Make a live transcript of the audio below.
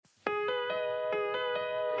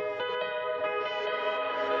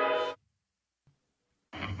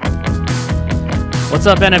What's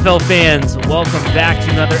up, NFL fans? Welcome back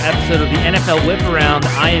to another episode of the NFL Whip Around.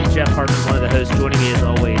 I am Jeff Hartman, one of the hosts. Joining me as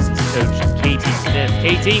always is Coach KT Smith.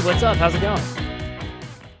 KT, what's up? How's it going?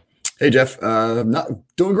 Hey, Jeff. Not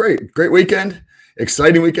doing great. Great weekend.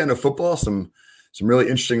 Exciting weekend of football. Some really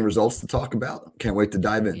interesting results to talk about. Can't wait to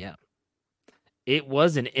dive in. Yeah. It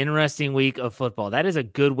was an interesting week of football. That is a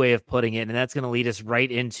good way of putting it, and that's going to lead us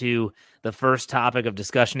right into the first topic of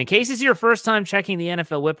discussion. In case it's your first time checking the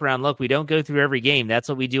NFL Whip Around, look, we don't go through every game. That's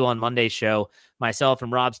what we do on Monday's show. Myself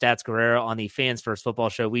and Rob Stats Guerrero on the Fans First Football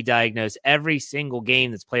Show, we diagnose every single game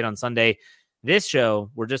that's played on Sunday. This show,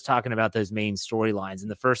 we're just talking about those main storylines, and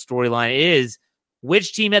the first storyline is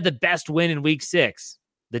which team had the best win in Week 6?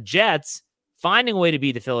 The Jets finding a way to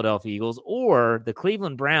beat the Philadelphia Eagles, or the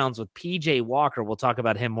Cleveland Browns with P.J. Walker, we'll talk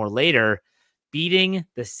about him more later, beating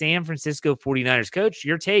the San Francisco 49ers. Coach,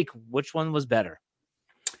 your take, which one was better?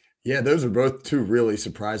 Yeah, those are both two really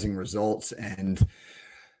surprising results. And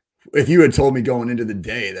if you had told me going into the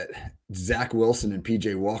day that Zach Wilson and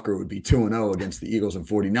P.J. Walker would be 2-0 against the Eagles and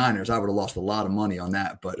 49ers, I would have lost a lot of money on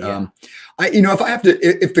that. But, yeah.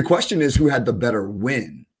 if the question is who had the better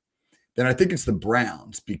win, then I think it's the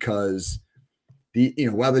Browns, because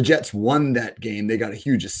while the Jets won that game, they got a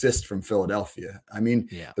huge assist from Philadelphia. I mean,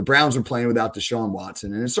 The Browns were playing without Deshaun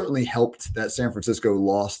Watson, and it certainly helped that San Francisco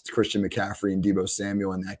lost Christian McCaffrey and Deebo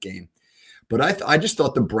Samuel in that game. But I just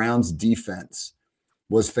thought the Browns' defense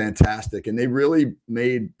was fantastic, and they really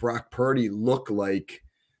made Brock Purdy look like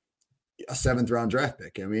a 7th-round draft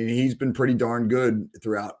pick. I mean, he's been pretty darn good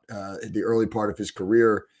throughout the early part of his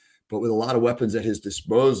career, but with a lot of weapons at his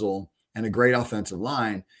disposal and a great offensive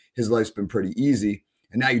line, his life's been pretty easy.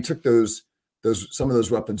 And now you took some of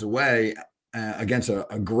those weapons away against a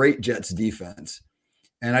great Jets defense.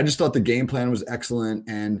 And I just thought the game plan was excellent.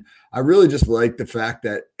 And I really just liked the fact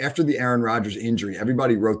that after the Aaron Rodgers injury,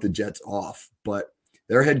 everybody wrote the Jets off. But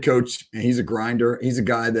their head coach, and he's a grinder. He's a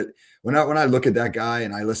guy that when I look at that guy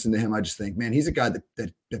and I listen to him, I just think, man, he's a guy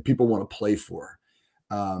that people want to play for.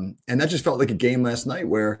 And that just felt like a game last night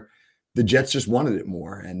where the Jets just wanted it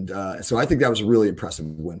more. And so I think that was a really impressive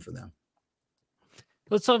win for them.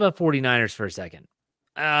 Let's talk about 49ers for a second.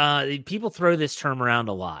 People throw this term around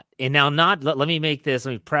a lot. And now let me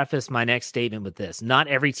preface my next statement with this. Not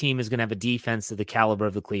every team is going to have a defense to the caliber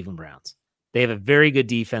of the Cleveland Browns. They have a very good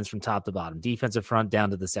defense from top to bottom, defensive front down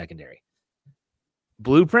to the secondary.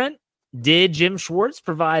 Blueprint? Did Jim Schwartz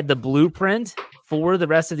provide the blueprint for the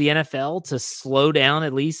rest of the NFL to slow down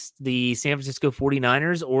at least the San Francisco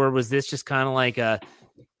 49ers? Or was this just kind of like a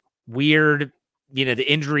weird,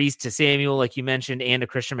 the injuries to Samuel, like you mentioned, and to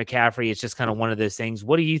Christian McCaffrey? It's just kind of one of those things.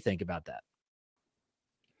 What do you think about that?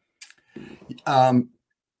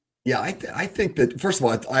 I think that, first of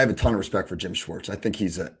all, I have a ton of respect for Jim Schwartz. I think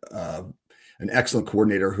he's an excellent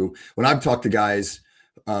coordinator who, when I've talked to guys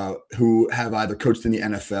who have either coached in the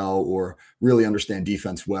NFL or really understand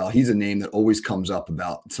defense well, he's a name that always comes up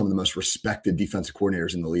about some of the most respected defensive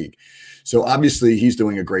coordinators in the league. So obviously he's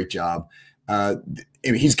doing a great job.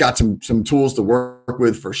 He's got some tools to work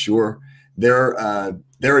with for sure. They're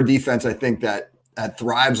a defense, I think, that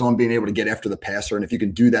thrives on being able to get after the passer. And if you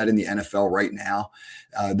can do that in the NFL right now,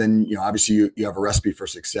 then obviously you have a recipe for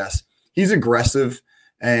success. He's aggressive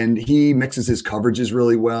and he mixes his coverages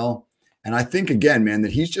really well. And I think, again, man,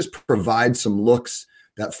 that he's just provides some looks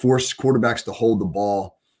that force quarterbacks to hold the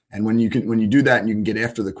ball. And when you do that and you can get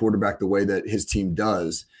after the quarterback the way that his team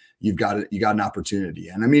does, you got an opportunity.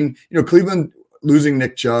 And I mean, Cleveland losing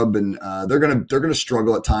Nick Chubb, and they're gonna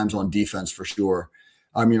struggle at times on defense for sure.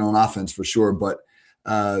 I mean, on offense for sure, but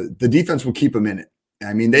the defense will keep them in it.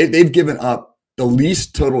 I mean, they've given up the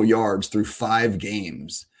least total yards through 5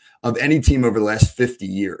 games of any team over the last 50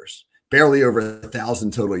 years. Barely over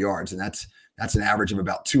 1,000 total yards. And that's an average of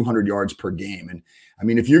about 200 yards per game. And I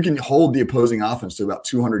mean, if you can hold the opposing offense to about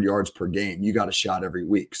 200 yards per game, you got a shot every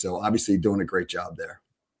week. So obviously doing a great job there.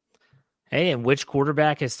 Hey, and which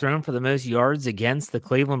quarterback has thrown for the most yards against the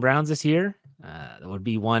Cleveland Browns this year? That would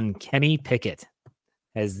be one Kenny Pickett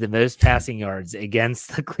has the most passing yards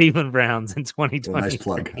against the Cleveland Browns in 2020. Well, nice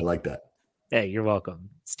plug. I like that. Hey, you're welcome.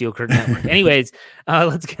 Steel Curtain Network. Anyways,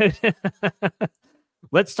 let's go.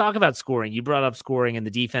 Let's talk about scoring. You brought up scoring in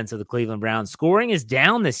the defense of the Cleveland Browns. Scoring is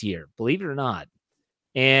down this year, believe it or not.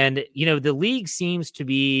 And, the league seems to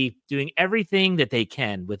be doing everything that they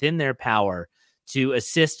can within their power to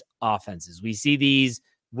assist offenses. We see these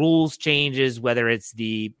rules changes, whether it's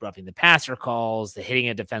the roughing the passer calls, the hitting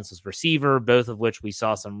a defenseless receiver, both of which we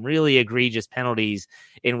saw some really egregious penalties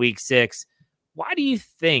in Week 6. Why do you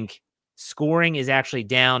think scoring is actually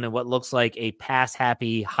down in what looks like a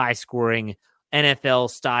pass-happy, high-scoring NFL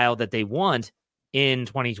style that they want in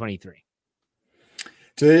 2023?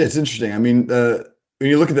 So yeah, it's interesting. I mean, when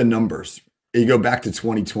you look at the numbers, you go back to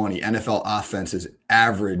 2020, NFL offenses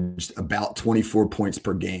averaged about 24 points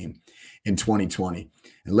per game in 2020.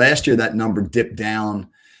 And last year, that number dipped down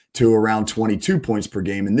to around 22 points per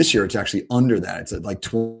game. And this year, it's actually under that. It's at like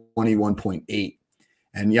 21.8.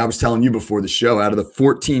 And yeah, I was telling you before the show, out of the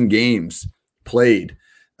 14 games played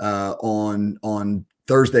on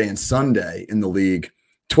Thursday and Sunday in the league,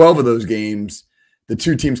 12 of those games, the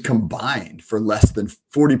two teams combined for less than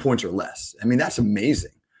 40 points or less. I mean, that's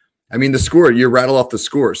amazing. I mean, the score, you rattle off the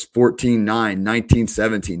scores, 14-9,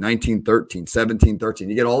 19-17, 19-13, 17-13.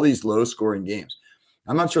 You get all these low-scoring games.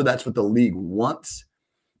 I'm not sure that's what the league wants,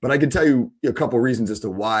 but I can tell you a couple of reasons as to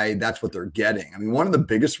why that's what they're getting. I mean, one of the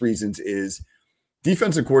biggest reasons is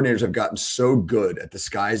defensive coordinators have gotten so good at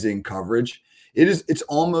disguising coverage. It's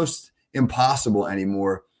almost impossible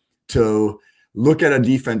anymore to look at a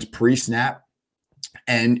defense pre-snap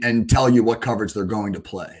and tell you what coverage they're going to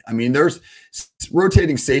play. I mean, there's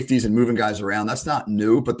rotating safeties and moving guys around. That's not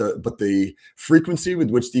new, but the frequency with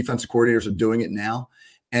which defensive coordinators are doing it now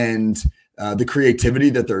and the creativity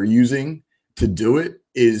that they're using to do it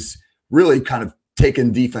is really kind of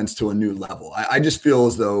taking defense to a new level. I just feel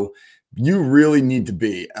as though you really need to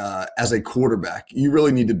be, as a quarterback, you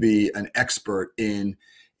really need to be an expert in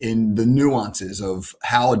the nuances of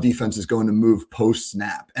how a defense is going to move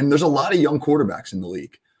post-snap. And there's a lot of young quarterbacks in the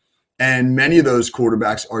league. And many of those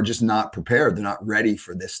quarterbacks are just not prepared. They're not ready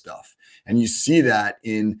for this stuff. And you see that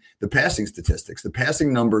in the passing statistics. The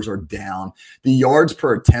passing numbers are down. The yards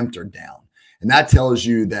per attempt are down. And that tells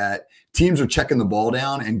you that teams are checking the ball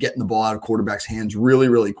down and getting the ball out of quarterbacks' hands really,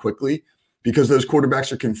 really quickly because those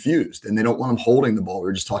quarterbacks are confused and they don't want them holding the ball. We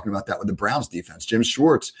were just talking about that with the Browns defense. Jim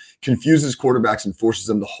Schwartz confuses quarterbacks and forces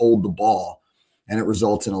them to hold the ball, and it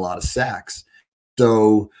results in a lot of sacks.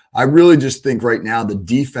 So I really just think right now the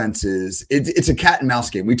defense it's a cat and mouse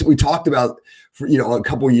game. We talked about a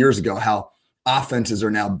couple of years ago how offenses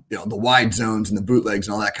are now the wide zones and the bootlegs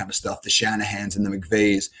and all that kind of stuff. The Shanahans and the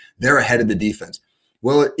McVays, they're ahead of the defense.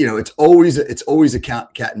 Well, it's always a cat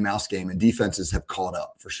and mouse game, and defenses have caught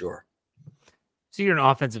up for sure. So you're an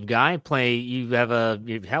offensive guy.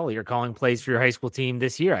 You're calling plays for your high school team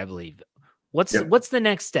this year, I believe. What's the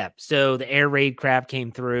next step? So the air raid crap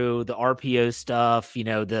came through, the RPO stuff, you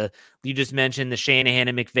just mentioned the Shanahan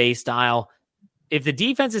and McVay style. If the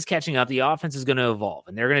defense is catching up, the offense is going to evolve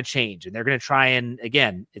and they're going to change and they're going to try and,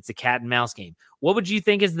 again, it's a cat and mouse game. What would you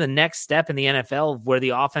think is the next step in the NFL where the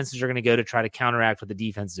offenses are going to go to try to counteract what the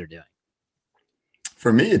defenses are doing?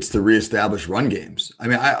 For me, it's to reestablish run games. I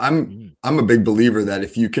mean, I'm a big believer that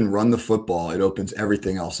if you can run the football, it opens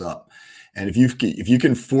everything else up. And if you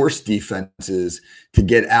can force defenses to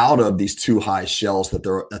get out of these too high shells that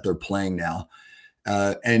they're playing now,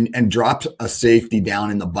 and drop a safety down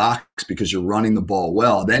in the box because you're running the ball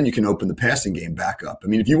well, then you can open the passing game back up. I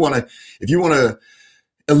mean, if you want to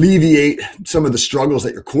alleviate some of the struggles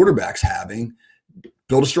that your quarterback's having,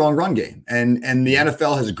 build a strong run game. And the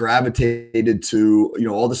NFL has gravitated to,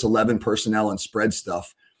 all this 11 personnel and spread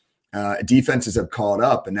stuff. Defenses have caught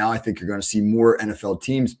up. And now I think you're going to see more NFL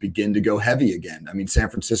teams begin to go heavy again. I mean, San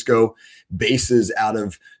Francisco bases out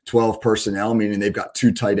of 12 personnel, meaning they've got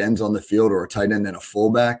 2 tight ends on the field or a tight end and a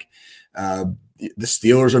fullback. The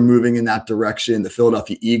Steelers are moving in that direction. The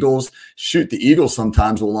Philadelphia Eagles, the Eagles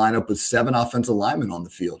sometimes will line up with 7 offensive linemen on the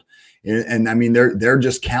field. And I mean, they're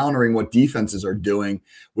just countering what defenses are doing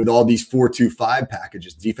with all these 4-2-5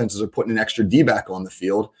 packages. Defenses are putting an extra D-back on the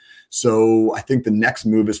field. So I think the next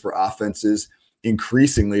move is for offenses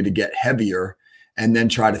increasingly to get heavier and then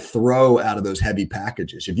try to throw out of those heavy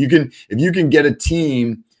packages. If you can get a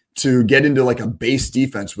team to get into like a base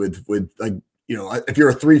defense with like, if you're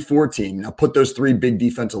a 3-4 team, now put those 3 big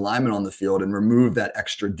defensive linemen on the field and remove that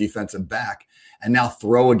extra defensive back and now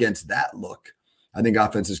throw against that look. I think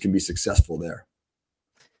offenses can be successful there.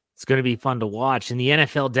 It's going to be fun to watch. And the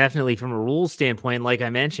NFL definitely, from a rules standpoint, like I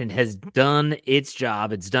mentioned, has done its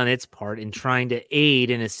job. It's done its part in trying to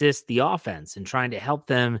aid and assist the offense and trying to help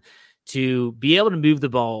them to be able to move the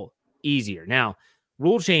ball easier. Now,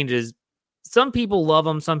 rule changes, some people love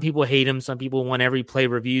them. Some people hate them. Some people want every play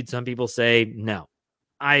reviewed. Some people say, no,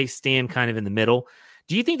 I stand kind of in the middle.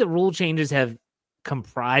 Do you think the rule changes have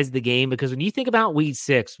comprised the game? Because when you think about week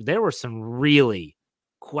 6, there were some really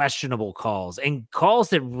questionable calls and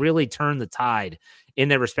calls that really turned the tide in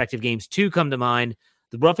their respective games. 2 come to mind: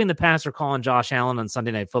 the roughing the passer call on Josh Allen on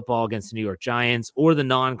Sunday Night Football against the New York Giants, or the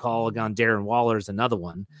non-call on Darren Waller is another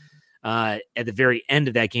one at the very end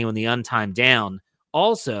of that game on the untimed down.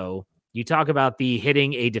 Also, you talk about the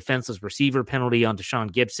hitting a defenseless receiver penalty on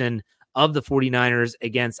Deshaun Gibson of the 49ers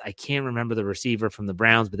against, I can't remember the receiver from the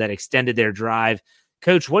Browns, but that extended their drive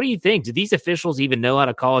Coach, what do you think? Do these officials even know how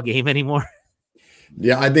to call a game anymore?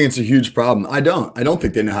 Yeah, I think it's a huge problem. I don't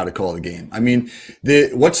think they know how to call the game. I mean,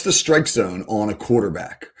 what's the strike zone on a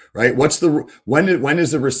quarterback, right? When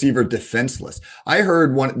is the receiver defenseless? I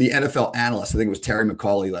heard the NFL analyst, I think it was Terry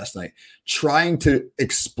McCauley last night, trying to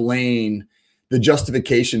explain the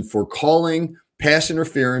justification for calling pass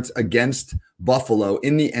interference against Buffalo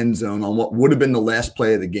in the end zone on what would have been the last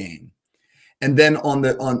play of the game. And then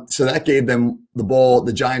so that gave them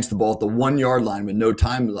the Giants the ball at the 1 yard line with no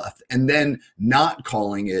time left, and then not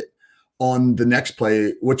calling it on the next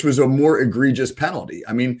play, which was a more egregious penalty.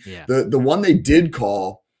 I mean, the one they did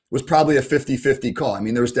call was probably a 50-50 call. I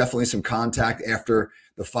mean, there was definitely some contact after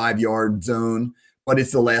the 5 yard zone, but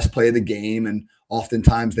it's the last play of the game. And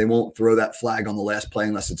oftentimes they won't throw that flag on the last play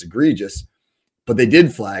unless it's egregious, but they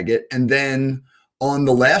did flag it. And then on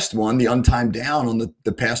the last one, the untimed down on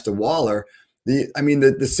the pass to Waller,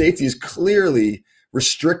 the safety is clearly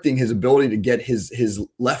restricting his ability to get his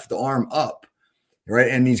left arm up, right?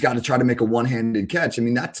 And he's got to try to make a one-handed catch. I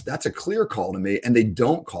mean, that's a clear call to me, and they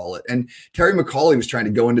don't call it. And Terry McCauley was trying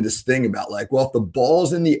to go into this thing about like, well, if the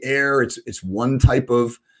ball's in the air, it's one type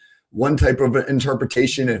of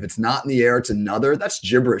interpretation, and if it's not in the air, it's another. That's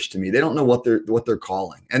gibberish to me. They don't know what they're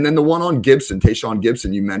calling. And then the one on Gibson, Tayshaun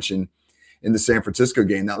Gibson, you mentioned in the San Francisco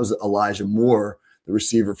game, that was Elijah Moore, the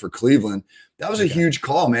receiver for Cleveland. That was a huge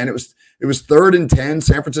call, man. It was 3rd and 10.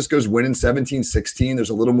 San Francisco's winning 17-16.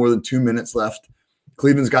 There's a little more than 2 minutes left.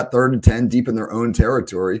 Cleveland's got 3rd and 10 deep in their own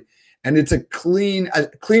territory. And it's as clean as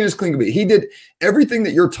clean can be. He did everything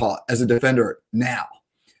that you're taught as a defender now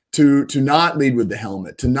to not lead with the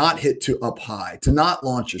helmet, to not hit too up high, to not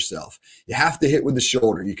launch yourself. You have to hit with the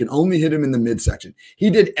shoulder. You can only hit him in the midsection.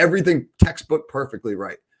 He did everything textbook perfectly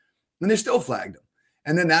right. And they still flagged him.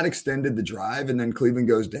 And then that extended the drive, and then Cleveland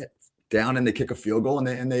goes down and they kick a field goal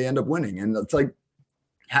and they end up winning. And it's like,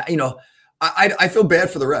 I feel bad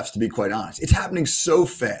for the refs, to be quite honest. It's happening so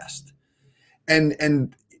fast,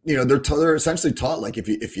 and they're essentially taught like if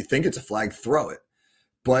you think it's a flag, throw it.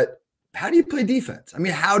 But how do you play defense? I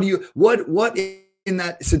mean, what in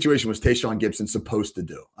that situation was Tayshaun Gibson supposed to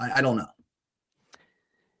do? I don't know.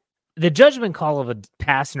 The judgment call of a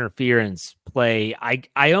pass interference play,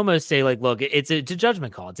 I almost say, like, look, it's a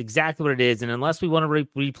judgment call. It's exactly what it is. And unless we want to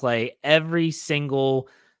replay every single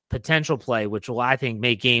potential play, which will, I think,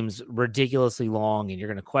 make games ridiculously long and you're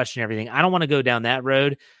going to question everything, I don't want to go down that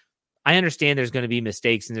road. I understand there's going to be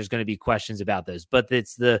mistakes and there's going to be questions about those, but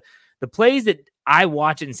it's the plays that I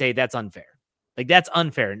watch it and say, that's unfair. Like, that's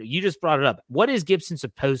unfair. And you just brought it up. What is Gibson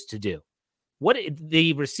supposed to do? What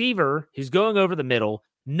the receiver who's going over the middle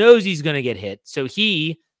knows he's going to get hit. So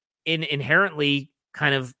he inherently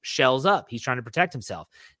kind of shells up. He's trying to protect himself.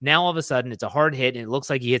 Now, all of a sudden, it's a hard hit, and it looks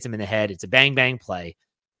like he hits him in the head. It's a bang-bang play.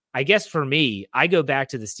 I guess for me, I go back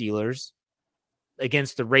to the Steelers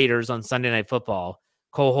against the Raiders on Sunday Night Football.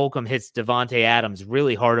 Cole Holcomb hits Devontae Adams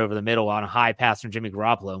really hard over the middle on a high pass from Jimmy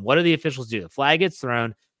Garoppolo. And what do the officials do? The flag gets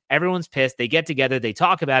thrown. Everyone's pissed. They get together. They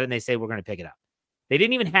talk about it, and they say, we're going to pick it up. They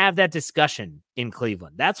didn't even have that discussion in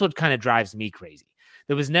Cleveland. That's what kind of drives me crazy.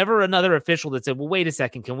 There was never another official that said, well, wait a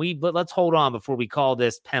second, let's hold on before we call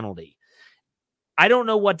this penalty. I don't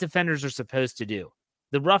know what defenders are supposed to do.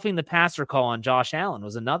 The roughing the passer call on Josh Allen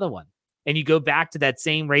was another one. And you go back to that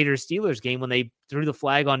same Raiders-Steelers game when they threw the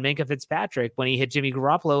flag on Minkah Fitzpatrick when he hit Jimmy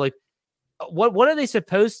Garoppolo. Like, what are they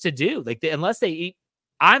supposed to do? Like, unless they eat,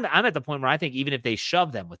 I'm at the point where I think even if they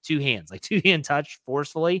shove them with two hands, like two-hand touch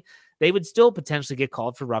forcefully, they would still potentially get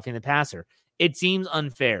called for roughing the passer. It seems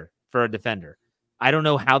unfair for a defender. I don't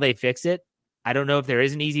know how they fix it. I don't know if there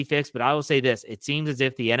is an easy fix, but I will say this. It seems as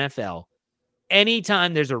if the NFL,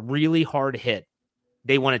 anytime there's a really hard hit,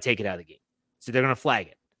 they want to take it out of the game. So they're going to flag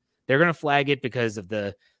it. They're going to flag it because of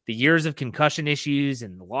the years of concussion issues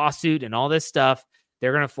and the lawsuit and all this stuff.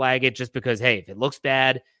 They're going to flag it just because, hey, if it looks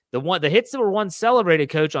bad, the hits that were once celebrated,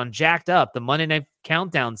 Coach, on Jacked Up, the Monday Night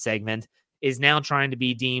Countdown segment, is now trying to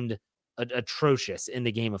be deemed atrocious in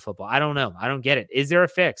the game of football. I don't know. I don't get it. Is there a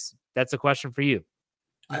fix? That's a question for you.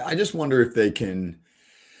 I just wonder if they can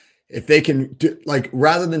do, like,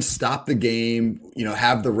 rather than stop the game,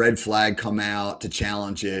 have the red flag come out to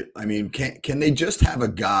challenge it. I mean, can they just have a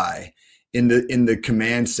guy in the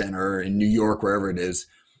command center in New York, wherever it is,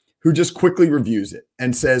 who just quickly reviews it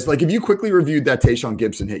and says, like, if you quickly reviewed that Tayshaun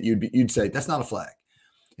Gibson hit, you'd say that's not a flag.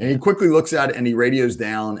 And he quickly looks at it and he radios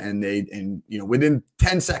down, and within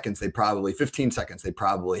 10 seconds, 15 seconds, they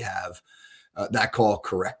probably have that call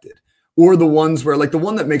corrected. Or the ones where, like, the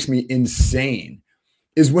one that makes me insane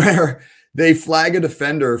is where they flag a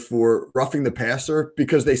defender for roughing the passer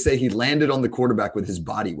because they say he landed on the quarterback with his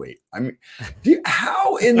body weight. I mean,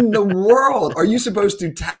 how in the world are you supposed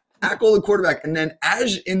to tackle the quarterback and then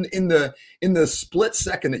as in the split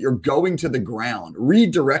second that you're going to the ground,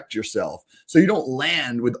 redirect yourself so you don't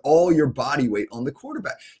land with all your body weight on the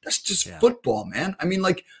quarterback? That's just football, man. I mean,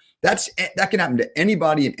 like that can happen to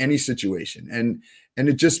anybody in any situation. And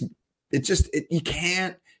you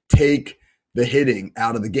can't take the hitting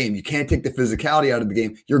out of the game. You can't take the physicality out of the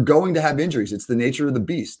game. You're going to have injuries. It's the nature of the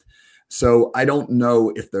beast. So I don't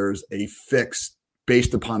know if there's a fix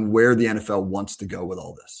based upon where the NFL wants to go with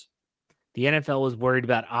all this. The NFL was worried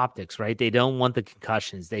about optics, right? They don't want the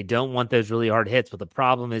concussions. They don't want those really hard hits. But the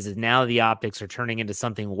problem is now the optics are turning into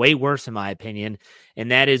something way worse, in my opinion.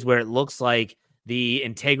 And that is where it looks like the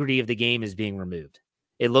integrity of the game is being removed.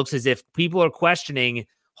 It looks as if people are questioning,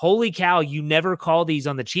 holy cow, you never call these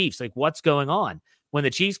on the Chiefs. Like, what's going on? When the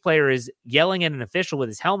Chiefs player is yelling at an official with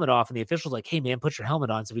his helmet off and the official's like, hey man, put your helmet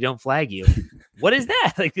on so we don't flag you. What is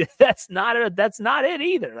that? Like, that's not it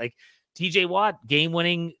either. Like TJ Watt,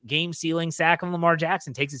 game-winning, game-sealing sack on Lamar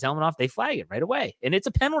Jackson, takes his helmet off. They flag it right away. And it's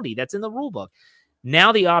a penalty. That's in the rule book.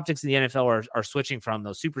 Now the optics in the NFL are switching from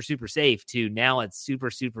those super, super safe to now it's super,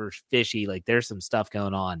 super fishy. Like there's some stuff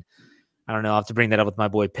going on. I don't know. I'll have to bring that up with my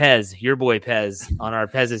boy Pez, your boy Pez, on our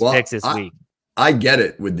Pez's picks this week. I get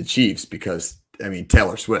it with the Chiefs because, I mean,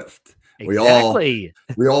 Taylor Swift. Exactly.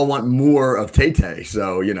 We all want more of Tay-Tay.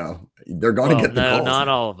 So, you know, they're going to get the calls. Not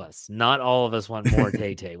all of us. Not all of us want more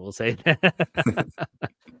Tay-Tay. We'll say that.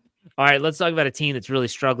 All right, let's talk about a team that's really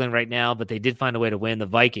struggling right now, but they did find a way to win. The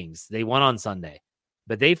Vikings. They won on Sunday,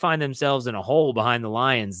 but they find themselves in a hole behind the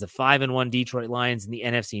Lions, the 5-1 Detroit Lions in the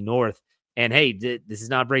NFC North. And hey, this is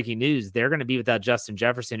not breaking news. They're going to be without Justin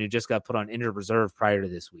Jefferson, who just got put on injured reserve prior to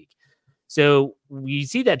this week. So you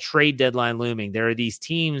see that trade deadline looming. There are these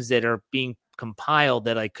teams that are being compiled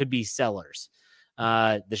that could be sellers.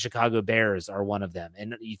 The Chicago Bears are one of them.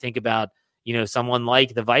 And you think about, someone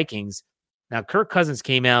like the Vikings. Now, Kirk Cousins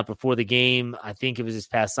came out before the game, I think it was this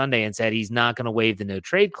past Sunday, and said he's not going to waive the no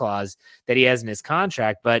trade clause that he has in his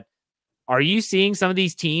contract. But are you seeing some of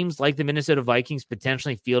these teams like the Minnesota Vikings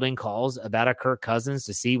potentially fielding calls about a Kirk Cousins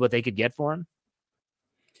to see what they could get for him?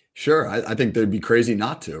 Sure. I think they'd be crazy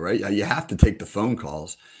not to, right? You have to take the phone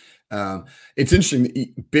calls. It's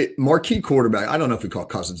interesting. Marquee quarterback. I don't know if we call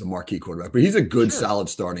Cousins a marquee quarterback, but he's a good, solid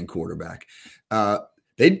starting quarterback.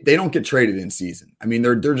 They don't get traded in season. I mean,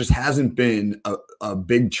 there just hasn't been a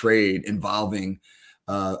big trade involving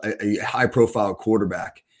a high profile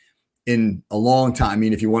quarterback in a long time. I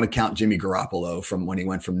mean, if you want to count Jimmy Garoppolo from when he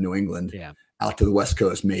went from New England out to the West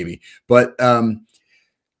Coast, maybe.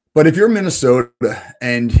 But if you're Minnesota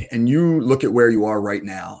and you look at where you are right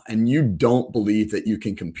now and you don't believe that you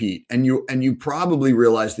can compete and you probably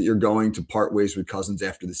realize that you're going to part ways with Cousins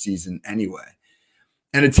after the season anyway.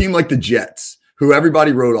 And a team like the Jets, who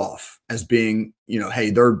everybody wrote off as being, hey,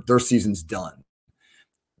 their season's done.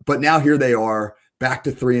 But now here they are back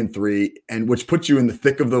to 3-3, and which puts you in the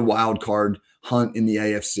thick of the wild card hunt in the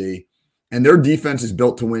AFC. And their defense is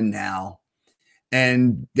built to win now.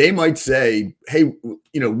 And they might say, hey,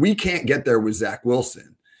 we can't get there with Zach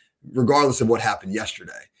Wilson, regardless of what happened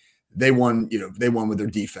yesterday. They won with their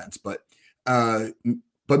defense, but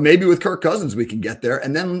maybe with Kirk Cousins we can get there,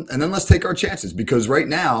 and then let's take our chances, because right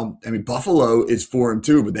now, I mean, Buffalo is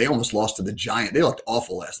 4-2, but they almost lost to the Giants. They looked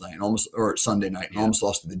awful last night, or Sunday night, and almost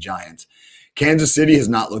lost to the Giants. Kansas City has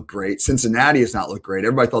not looked great. Cincinnati has not looked great.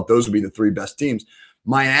 Everybody thought those would be the three best teams.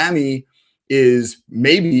 Miami is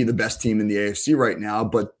maybe the best team in the AFC right now,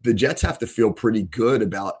 but the Jets have to feel pretty good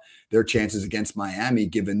about their chances against Miami,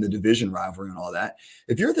 given the division rivalry and all that.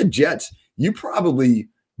 If you're the Jets, you probably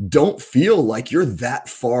don't feel like you're that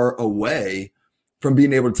far away from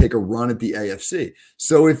being able to take a run at the AFC.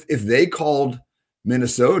 So if they called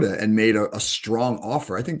Minnesota and made a strong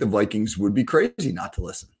offer, I think the Vikings would be crazy not to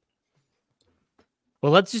listen.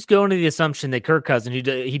 Well, let's just go into the assumption that Kirk Cousins,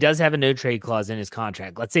 he does have a no trade clause in his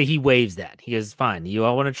contract. Let's say he waives that. He goes, fine, you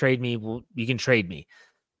all want to trade me? Well, you can trade me.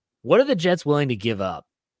 What are the Jets willing to give up?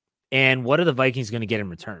 And what are the Vikings going to get in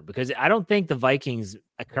return? Because I don't think the Vikings,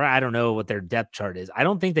 I don't know what their depth chart is. I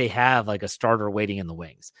don't think they have like a starter waiting in the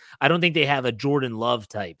wings. I don't think they have a Jordan Love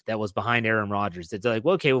type that was behind Aaron Rodgers. It's like,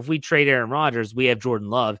 well, okay, well, if we trade Aaron Rodgers, we have Jordan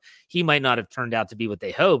Love. He might not have turned out to be what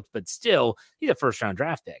they hoped, but still, he's a first-round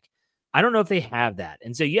draft pick. I don't know if they have that.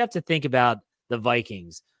 And so you have to think about the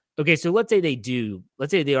Vikings. Okay, so let's say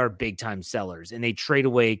they are big-time sellers and they trade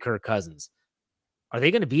away Kirk Cousins. Are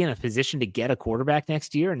they going to be in a position to get a quarterback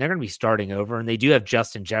next year? And they're going to be starting over. And they do have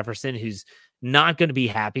Justin Jefferson, who's not going to be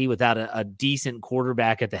happy without a decent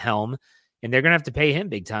quarterback at the helm. and they're going to have to pay him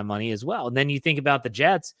big time money as well. And then you think about the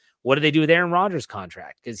Jets. What do they do with Aaron Rodgers'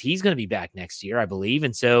 contract? Because he's going to be back next year, I believe.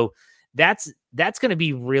 And so that's going to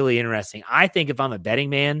be really interesting. I think if I'm a betting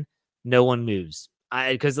man, no one moves.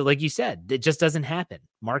 Because like you said, it just doesn't happen.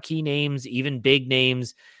 Marquee names, even big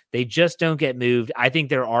names, they just don't get moved. I think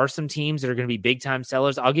there are some teams that are going to be big time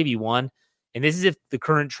sellers. I'll give you one. And this is if the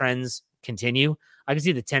current trends continue. I can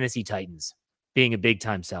see the Tennessee Titans being a big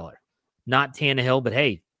time seller. Not Tannehill, but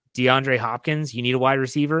hey, DeAndre Hopkins, you need a wide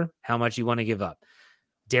receiver. How much you want to give up?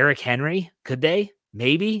 Derrick Henry, could they?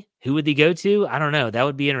 Maybe. Who would they go to? I don't know. That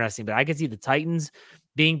would be interesting. But I could see the Titans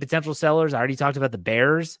being potential sellers. I already talked about the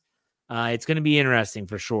Bears. It's going to be interesting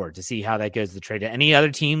for sure to see how that goes to the trade. Any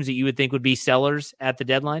other teams that you would think would be sellers at the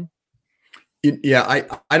deadline? Yeah,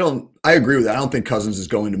 I agree with that. I don't think Cousins is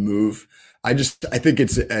going to move. I think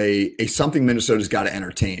it's a something Minnesota's got to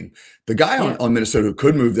entertain. The guy on Minnesota who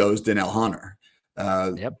could move though is Danielle Hunter,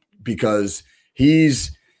 because he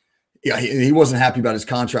wasn't happy about his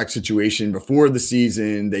contract situation before the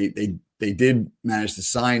season. They did manage to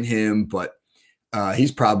sign him, but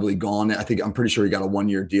he's probably gone. I'm pretty sure he got a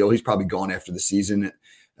 1-year deal. He's probably gone after the season.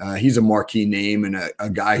 He's a marquee name and a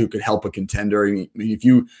guy who could help a contender. I mean, if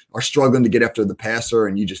you are struggling to get after the passer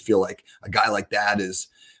and you just feel like a guy like that is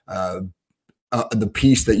the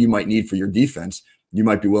piece that you might need for your defense, you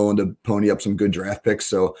might be willing to pony up some good draft picks.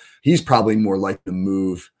 So he's probably more likely to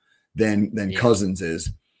move than Cousins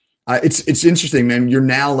is. It's interesting, man. You're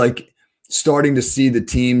now like starting to see the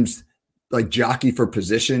teams like jockey for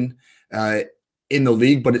position in the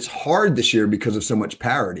league, but it's hard this year because of so much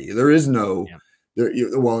parity. There is no,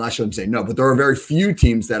 well, I shouldn't say no, but there are very few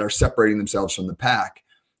teams that are separating themselves from the pack.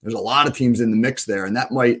 There's a lot of teams in the mix there, and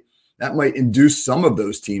that might induce some of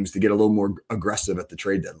those teams to get a little more aggressive at the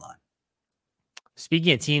trade deadline.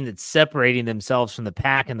 Speaking of a team that's separating themselves from the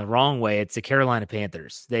pack in the wrong way, it's the Carolina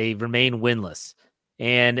Panthers. They remain winless,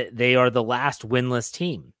 and they are the last winless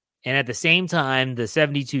team. And at the same time, the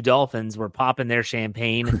 72 Dolphins were popping their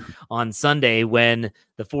champagne on Sunday when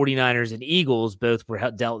the 49ers and Eagles both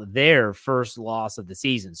were dealt their first loss of the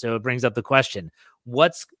season. So it brings up the question,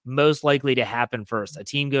 what's most likely to happen first? A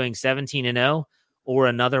team going 17-0 or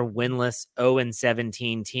another winless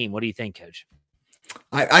 0-17 team? What do you think, Coach?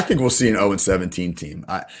 I think we'll see an 0-17 team.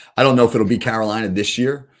 I don't know if it'll be Carolina this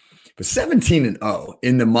year, but 17-0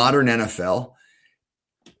 in the modern NFL,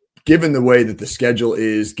 given the way that the schedule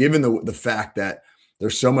is, given the fact that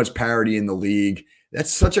there's so much parity in the league,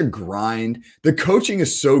 that's such a grind. The coaching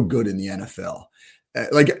is so good in the NFL.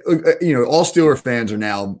 All Steeler fans are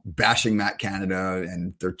now bashing Matt Canada,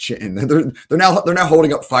 and they're now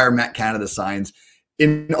holding up "Fire Matt Canada" signs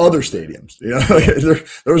in other stadiums.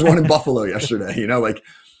 There was one in Buffalo yesterday.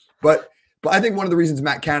 But I think one of the reasons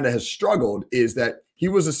Matt Canada has struggled is that he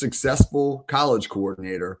was a successful college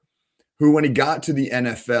coordinator who, when he got to the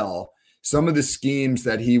NFL, some of the schemes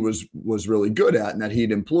that he was really good at and that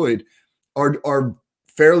he'd employed are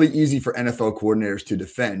fairly easy for NFL coordinators to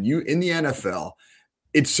defend. In the NFL,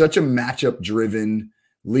 it's such a matchup-driven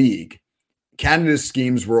league. Canada's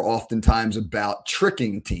schemes were oftentimes about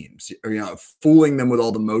tricking teams, fooling them with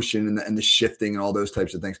all the motion and the shifting and all those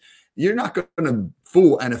types of things. You're not going to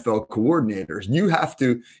fool NFL coordinators.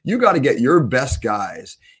 You got to get your best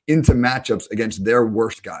guys into matchups against their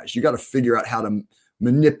worst guys. You got to figure out how to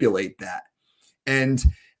manipulate that. And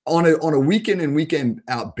on a week in and weekend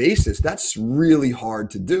out basis, that's really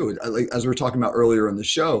hard to do. As we were talking about earlier in the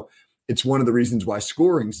show, it's one of the reasons why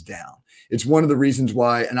scoring's down. It's one of the reasons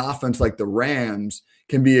why an offense like the Rams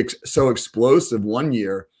can be so explosive one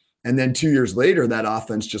year, and then 2 years later, that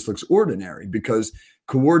offense just looks ordinary because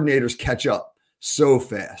coordinators catch up so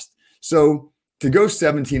fast. So to go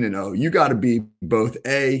 17-0, you got to be both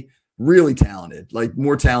really talented, like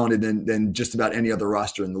more talented than just about any other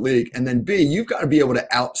roster in the league, and then B, you've got to be able to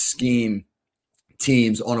out scheme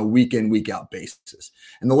teams on a week in, week out basis.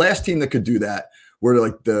 And the last team that could do that were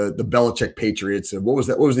like the Belichick Patriots. What was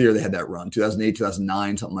that? What was the year they had that run? 2008,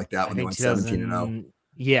 2009, something like that, when they went 17-0.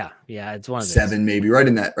 Yeah, it's one of those. 7, maybe, right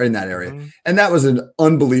in that area. Mm-hmm. And that was an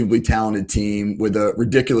unbelievably talented team with a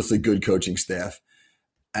ridiculously good coaching staff.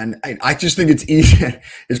 And I just think it's easy.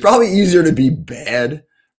 It's probably easier to be bad,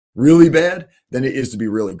 really bad, than it is to be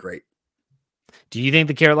really great. Do you think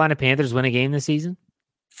the Carolina Panthers win a game this season?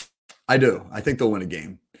 I do. I think they'll win a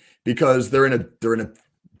game because they're in a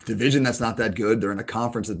division that's not that good. They're in a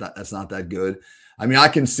conference that's not that good. I mean, I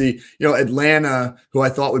can see, Atlanta, who I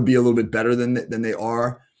thought would be a little bit better than they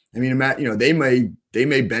are. I mean, they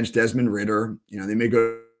may bench Desmond Ridder. They may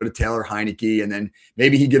go to Taylor Heineke, and then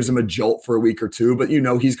maybe he gives them a jolt for a week or two. But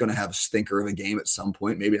he's going to have a stinker of a game at some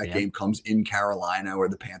point. Maybe that game comes in Carolina, where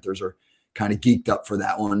the Panthers are kind of geeked up for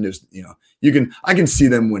that one. There's, I can see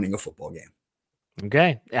them winning a football game.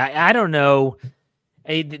 Okay. I don't know.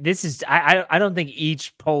 This is, I don't think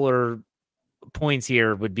each polar points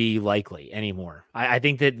here would be likely anymore. I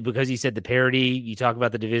think that because you said the parity, you talk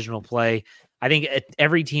about the divisional play, I think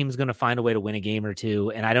every team's going to find a way to win a game or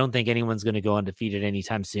two. And I don't think anyone's going to go undefeated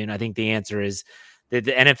anytime soon. I think the answer is that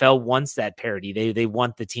the NFL wants that parity. They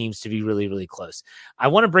want the teams to be really, really close. I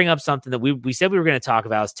want to bring up something that we said we were going to talk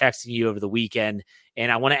about. I was texting you over the weekend,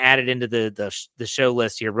 and I want to add it into the show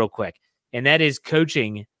list here real quick. And that is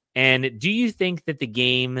coaching. And do you think that the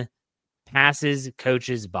game passes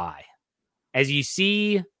coaches by? As you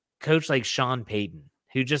see coach like Sean Payton,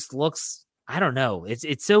 who just looks, I don't know.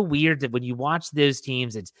 It's so weird that when you watch those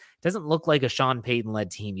teams, it doesn't look like a Sean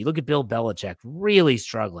Payton-led team. You look at Bill Belichick, really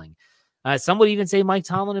struggling. Some would even say Mike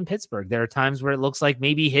Tomlin in Pittsburgh. There are times where it looks like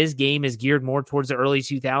maybe his game is geared more towards the early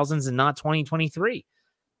 2000s and not 2023.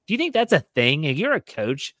 Do you think that's a thing? If you're a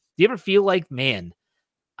coach, do you ever feel like, man,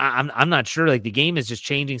 I'm not sure, like the game is just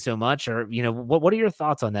changing so much? Or, what are your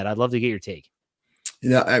thoughts on that? I'd love to get your take.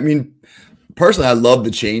 I mean, personally, I love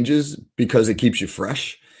the changes because it keeps you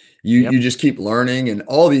fresh. You just keep learning, and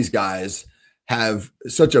all these guys have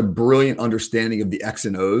such a brilliant understanding of the X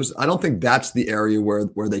and O's. I don't think that's the area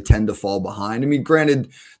where they tend to fall behind. I mean,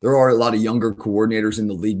 granted, there are a lot of younger coordinators in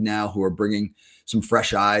the league now who are bringing some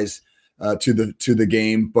fresh eyes to the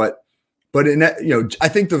game, but in that, I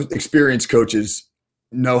think the experienced coaches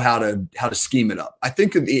know how to scheme it up. I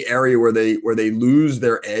think the area where they lose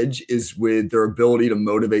their edge is with their ability to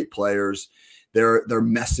motivate players, their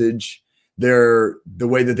message, the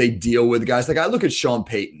way that they deal with guys. Like I look at Sean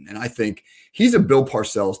Payton and I think he's a Bill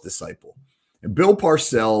Parcells disciple. And Bill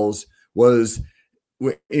Parcells was,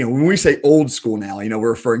 when we say old school now, we're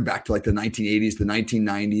referring back to like the 1980s, the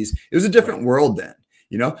 1990s. It was a different world then.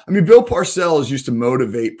 I mean, Bill Parcells used to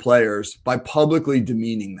motivate players by publicly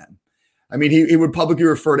demeaning them. I mean, he would publicly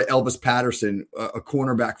refer to Elvis Patterson, a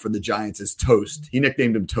cornerback for the Giants, as Toast. He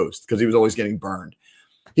nicknamed him Toast because he was always getting burned.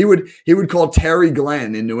 He would call Terry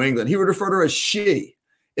Glenn in New England. He would refer to her as she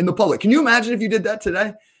in the public. Can you imagine if you did that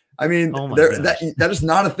today? I mean, that is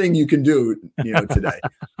not a thing you can do, today.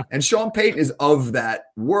 And Sean Payton is of that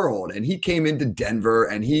world, and he came into Denver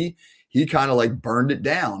and he kind of like burned it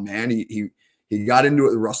down, man. He got into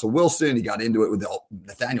it with Russell Wilson. He got into it with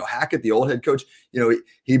Nathaniel Hackett, the old head coach.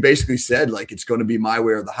 He basically said, like, it's going to be my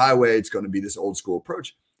way or the highway. It's going to be this old school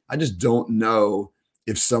approach. I just don't know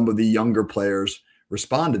if some of the younger players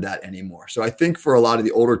respond to that anymore. So I think for a lot of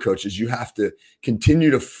the older coaches, you have to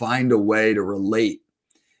continue to find a way to relate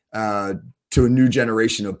to a new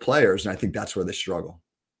generation of players. And I think that's where they struggle.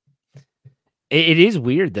 It is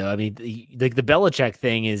weird, though. I mean, the Belichick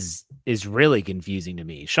thing is really confusing to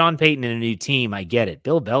me. Sean Payton in a new team, I get it.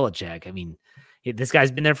 Bill Belichick, I mean, this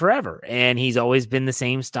guy's been there forever, and he's always been the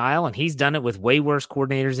same style, and he's done it with way worse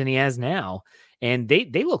coordinators than he has now. And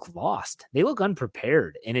they look lost. They look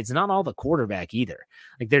unprepared, and it's not all the quarterback either.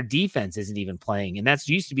 Like their defense isn't even playing, and that's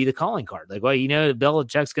used to be the calling card. Like, well,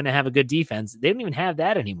 Belichick's going to have a good defense. They don't even have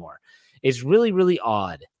that anymore. It's really, really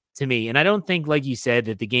odd to me. And I don't think, like you said,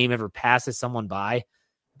 that the game ever passes someone by,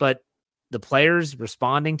 but the players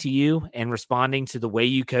responding to you and responding to the way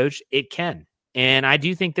you coach, it can. And I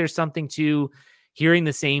do think there's something to hearing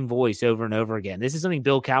the same voice over and over again. This is something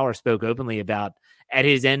Bill Cowher spoke openly about at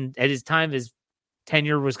his time his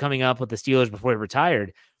tenure was coming up with the Steelers before he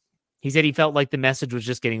retired. He said he felt like the message was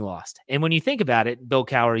just getting lost. And when you think about it, Bill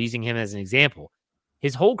Cowher, using him as an example,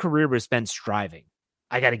 his whole career was spent striving.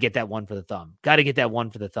 I got to get that one for the thumb. Got to get that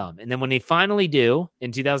one for the thumb. And then when they finally do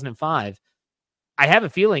in 2005, I have a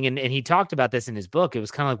feeling, and he talked about this in his book, it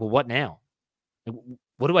was kind of like, well, what now? Like,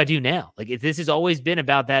 what do I do now? Like, this has always been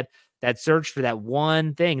about that search for that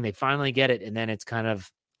one thing. They finally get it, and then it's kind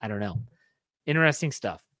of, I don't know. Interesting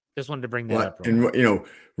stuff. Just wanted to bring that up. And,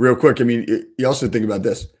 real quick, I mean, you also think about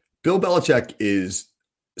this. Bill Belichick is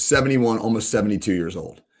 71, almost 72 years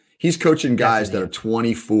old. He's coaching guys that are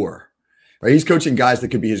 24. Right? He's coaching guys that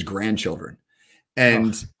could be his grandchildren.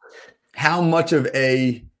 And how much of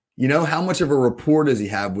a rapport does he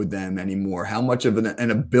have with them anymore? How much of an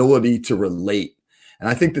ability to relate? And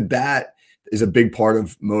I think that is a big part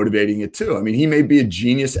of motivating it too. I mean, he may be a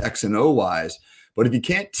genius X and O wise, but if you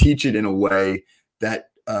can't teach it in a way that,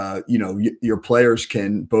 your players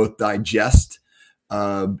can both digest,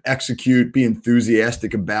 execute, be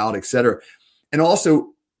enthusiastic about, et cetera. And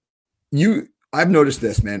also I've noticed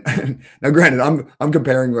this, man. Now, granted, I'm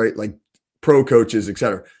comparing, right, like pro coaches, et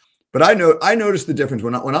cetera. But I noticed the difference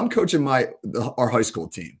when I'm coaching our high school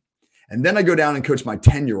team, and then I go down and coach my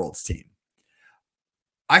 10-year-olds team.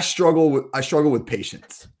 I struggle with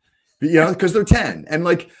patience, because they're 10, and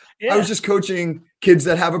like I was just coaching kids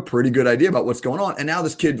that have a pretty good idea about what's going on. And now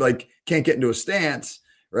this kid like can't get into a stance,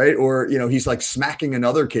 right? Or, he's like smacking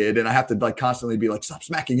another kid and I have to like constantly be like, stop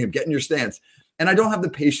smacking him, get in your stance. And I don't have the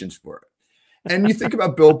patience for it. And you think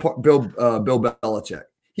about Bill Belichick.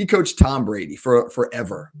 He coached Tom Brady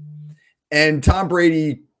forever. And Tom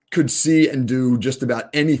Brady could see and do just about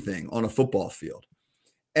anything on a football field.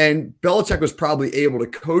 And Belichick was probably able to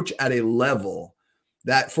coach at a level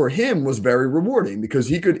that for him was very rewarding because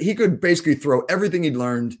he could basically throw everything he'd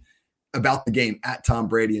learned about the game at Tom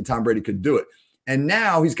Brady, and Tom Brady could do it. And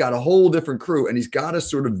now he's got a whole different crew, and he's got to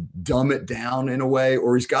sort of dumb it down in a way,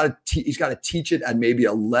 or he's got to teach it at maybe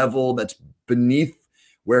a level that's beneath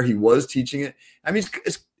where he was teaching it. I mean,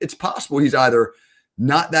 it's possible he's either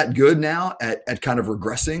not that good now at kind of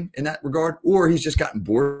regressing in that regard, or he's just gotten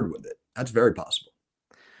bored with it. That's very possible.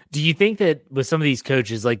 Do you think that with some of these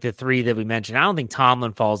coaches, like the three that we mentioned, I don't think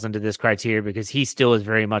Tomlin falls into this criteria because he still is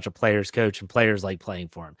very much a player's coach and players like playing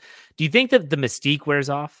for him. Do you think that the mystique wears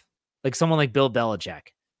off? Like someone like Bill Belichick,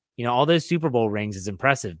 all those Super Bowl rings is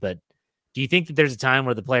impressive, but do you think that there's a time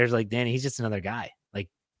where the players like, Danny, he's just another guy? Like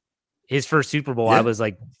his first Super Bowl, I was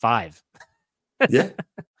like 5. Yeah.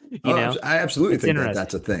 I absolutely think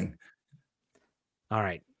that's a thing. All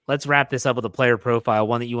right. Let's wrap this up with a player profile.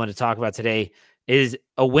 One that you want to talk about today is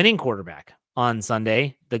a winning quarterback on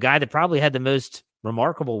Sunday, the guy that probably had the most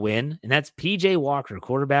remarkable win, and that's PJ Walker,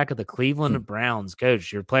 quarterback of the Cleveland Browns.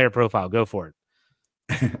 Coach, your player profile, go for it.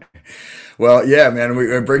 Well, yeah, man,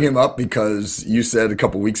 we bring him up because you said a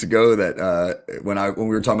couple weeks ago that when we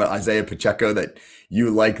were talking about Isaiah Pacheco, that you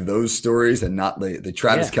like those stories and not the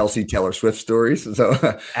Travis Kelce, Taylor Swift stories. So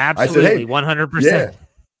absolutely, I said, hey, 100%.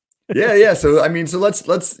 Yeah. So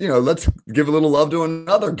let's give a little love to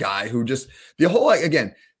another guy who just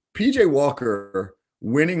again, PJ Walker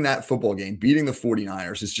winning that football game, beating the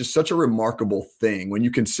 49ers is just such a remarkable thing when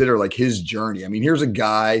you consider like his journey. I mean, here's a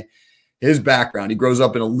guy, his background. He grows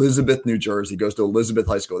up in Elizabeth, New Jersey, goes to Elizabeth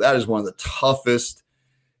High School. That is one of the toughest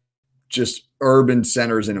just urban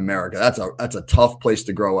centers in America. That's a tough place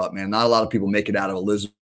to grow up, man. Not a lot of people make it out of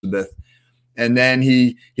Elizabeth. And then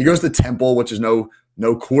he goes to Temple, which is no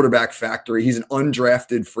quarterback factory. He's an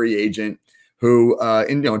undrafted free agent who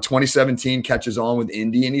in 2017 catches on with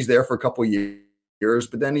Indy, and he's there for a couple of years.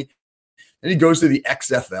 But then he goes to the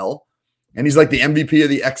XFL, and he's like the MVP of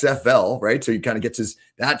the XFL, right? So he kind of gets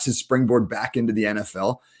that's his springboard back into the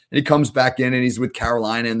NFL. And he comes back in, and he's with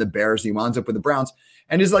Carolina and the Bears. And he winds up with the Browns.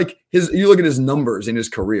 And you look at his numbers in his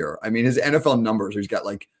career. I mean, his NFL numbers, he's got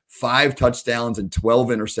like 5 touchdowns and 12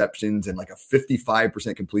 interceptions and like a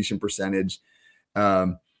 55% completion percentage.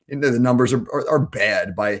 And the numbers are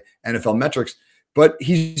bad by NFL metrics, but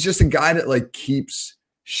he's just a guy that like keeps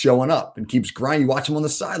showing up and keeps grinding. You watch him on the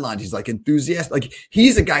sidelines. He's like enthusiastic. Like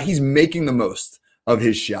he's a guy, he's making the most of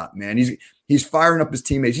his shot, man. He's firing up his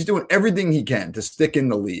teammates. He's doing everything he can to stick in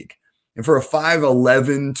the league. And for a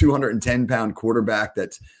 5'11", 210-pound quarterback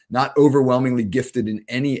that's not overwhelmingly gifted in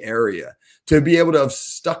any area, to be able to have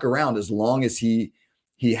stuck around as long as he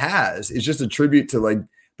has is just a tribute to like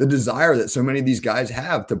the desire that so many of these guys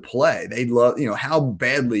have to play. They love, how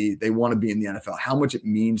badly they want to be in the NFL, how much it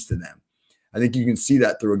means to them. I think you can see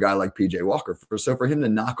that through a guy like PJ Walker. So for him to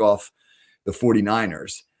knock off the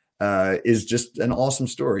 49ers is just an awesome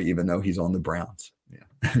story, even though he's on the Browns.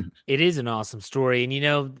 Yeah. It is an awesome story.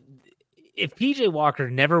 And, if PJ Walker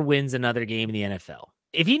never wins another game in the NFL,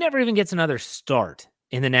 if he never even gets another start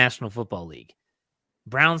in the National Football League,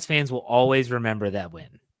 Browns fans will always remember that win.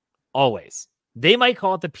 Always. They might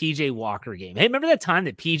call it the PJ Walker game. Hey, remember that time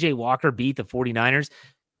that PJ Walker beat the 49ers?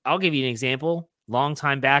 I'll give you an example.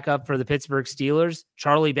 Longtime backup for the Pittsburgh Steelers,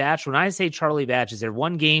 Charlie Batch. When I say Charlie Batch, is there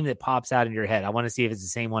one game that pops out in your head? I want to see if it's the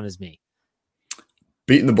same one as me.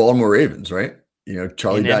 Beating the Baltimore Ravens, right?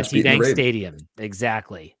 Charlie Batch beating the Ravens. Stadium.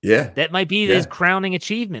 Exactly. Yeah. That might be his crowning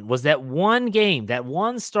achievement, was that one game, that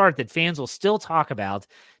one start that fans will still talk about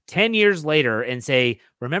 10 years later and say,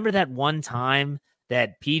 remember that one time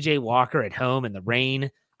that PJ Walker at home in the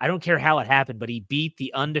rain, I don't care how it happened, but he beat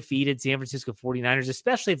the undefeated San Francisco 49ers,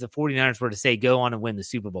 especially if the 49ers were to say, go on and win the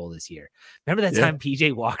Super Bowl this year. Remember that time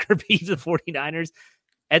PJ Walker beat the 49ers?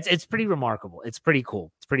 It's pretty remarkable. It's pretty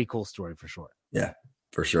cool. It's a pretty cool story for sure. Yeah.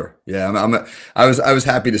 For sure. Yeah. I was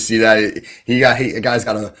happy to see that. A guy's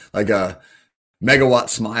got a megawatt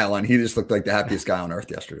smile, and he just looked like the happiest guy on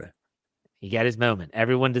earth yesterday. He got his moment.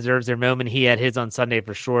 Everyone deserves their moment. He had his on Sunday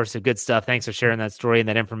for sure. So good stuff. Thanks for sharing that story and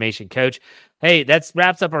that information, Coach. Hey, that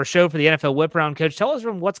wraps up our show for the NFL Whip Round. Coach, tell us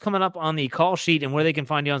what's coming up on the call sheet and where they can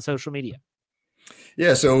find you on social media.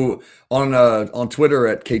 Yeah, so on Twitter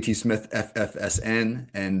at KT Smith FFSN,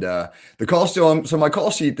 and the call still. So my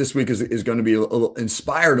call sheet this week is going to be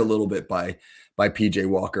inspired a little bit by PJ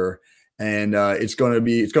Walker, and it's going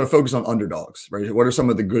to focus on underdogs. Right, what are some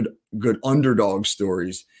of the good underdog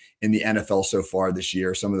stories in the NFL so far this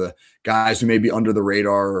year? Some of the guys who may be under the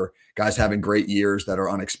radar, or guys having great years that are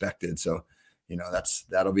unexpected. So,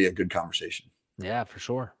 that'll be a good conversation. Yeah, for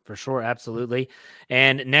sure. For sure. Absolutely.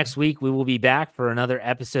 And next week, we will be back for another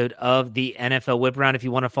episode of the NFL Whip Around. If you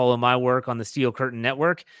want to follow my work on the Steel Curtain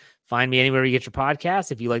Network, find me anywhere you get your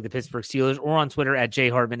podcast. If you like the Pittsburgh Steelers, or on Twitter at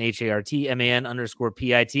jhartman, HARTMAN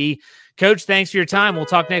 _PIT. Coach, thanks for your time. We'll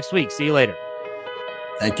talk next week. See you later.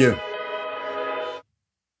 Thank you.